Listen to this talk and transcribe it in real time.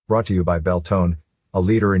brought to you by Beltone, a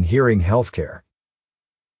leader in hearing healthcare.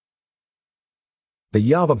 The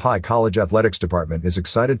Yavapai College Athletics Department is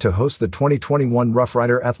excited to host the 2021 Rough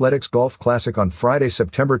Rider Athletics Golf Classic on Friday,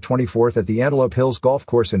 September 24th at the Antelope Hills Golf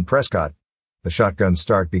Course in Prescott. The shotgun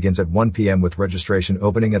start begins at 1 p.m. with registration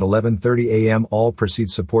opening at 11:30 a.m. All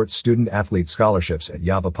proceeds support student-athlete scholarships at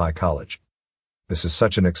Yavapai College. This is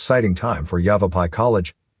such an exciting time for Yavapai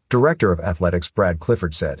College, Director of Athletics Brad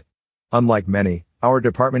Clifford said. Unlike many, our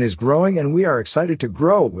department is growing and we are excited to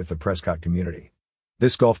grow with the Prescott community.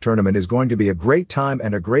 This golf tournament is going to be a great time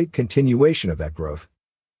and a great continuation of that growth.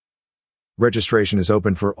 Registration is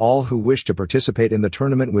open for all who wish to participate in the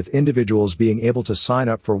tournament, with individuals being able to sign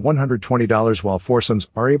up for $120 while foursomes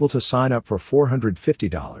are able to sign up for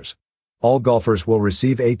 $450. All golfers will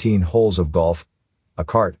receive 18 holes of golf, a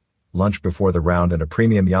cart, lunch before the round, and a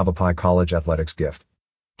premium Yavapai College athletics gift.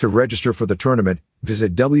 To register for the tournament,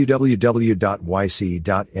 visit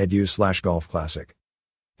www.yc.edu/golfclassic.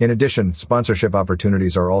 In addition, sponsorship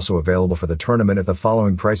opportunities are also available for the tournament at the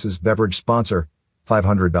following prices: beverage sponsor,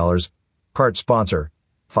 $500, cart sponsor,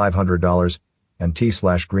 $500, and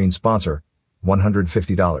tee/green sponsor,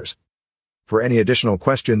 $150. For any additional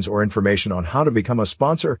questions or information on how to become a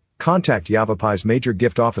sponsor, contact Yavapai's Major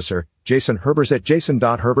Gift Officer, Jason Herbers at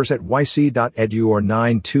jason.herbers@yc.edu or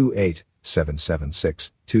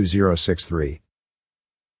 928-776-2063.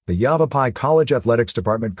 The Yavapai College Athletics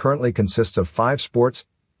Department currently consists of 5 sports: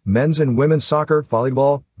 men's and women's soccer,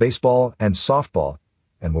 volleyball, baseball, and softball,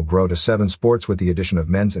 and will grow to 7 sports with the addition of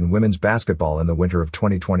men's and women's basketball in the winter of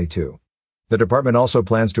 2022. The department also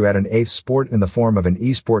plans to add an 8th sport in the form of an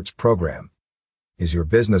esports program. Is your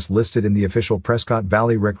business listed in the official Prescott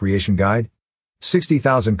Valley Recreation Guide?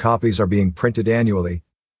 60,000 copies are being printed annually.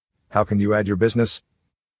 How can you add your business?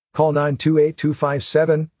 Call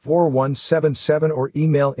 928-257-4177 or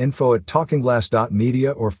email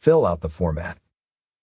info@talkingglass.media or fill out the format.